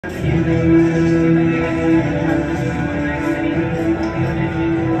I'm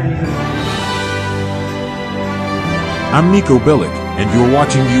Nico Bellic, and you're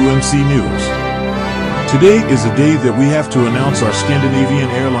watching UMC News. Today is a day that we have to announce our Scandinavian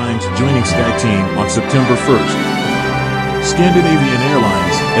Airlines joining SkyTeam on September 1st. Scandinavian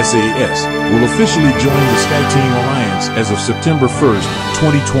Airlines, SAS, will officially join the SkyTeam Alliance as of September 1st,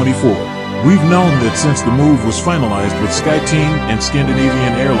 2024. We've known that since the move was finalized with SkyTeam and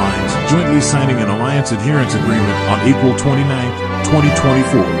Scandinavian Airlines jointly signing an Alliance Adherence Agreement on April 29,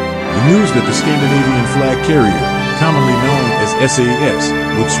 2024. The news that the Scandinavian flag carrier, commonly known as SAS,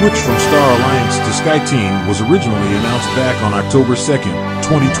 would switch from Star Alliance to SkyTeam was originally announced back on October 2,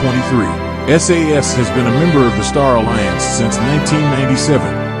 2023. SAS has been a member of the Star Alliance since 1997,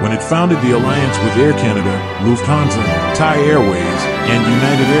 when it founded the alliance with Air Canada, Lufthansa, Thai Airways, and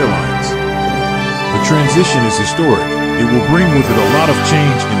United Airlines. The transition is historic. It will bring with it a lot of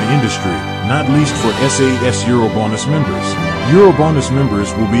change in the industry, not least for SAS Eurobonus members. Eurobonus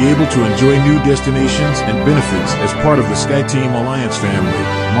members will be able to enjoy new destinations and benefits as part of the SkyTeam Alliance family,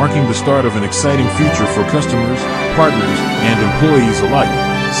 marking the start of an exciting future for customers, partners, and employees alike,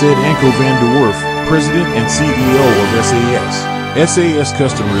 said Anko van der Werf, President and CEO of SAS. SAS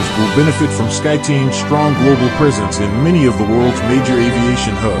customers will benefit from SkyTeam's strong global presence in many of the world's major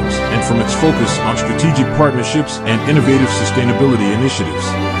aviation hubs and from its focus on strategic partnerships and innovative sustainability initiatives.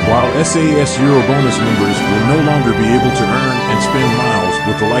 While SAS Eurobonus members will no longer be able to earn and spend miles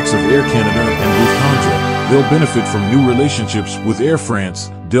with the likes of Air Canada and Lufthansa, they'll benefit from new relationships with Air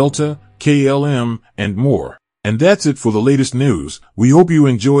France, Delta, KLM, and more. And that's it for the latest news. We hope you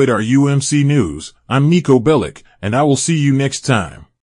enjoyed our UMC news. I'm Nico Bellic, and I will see you next time.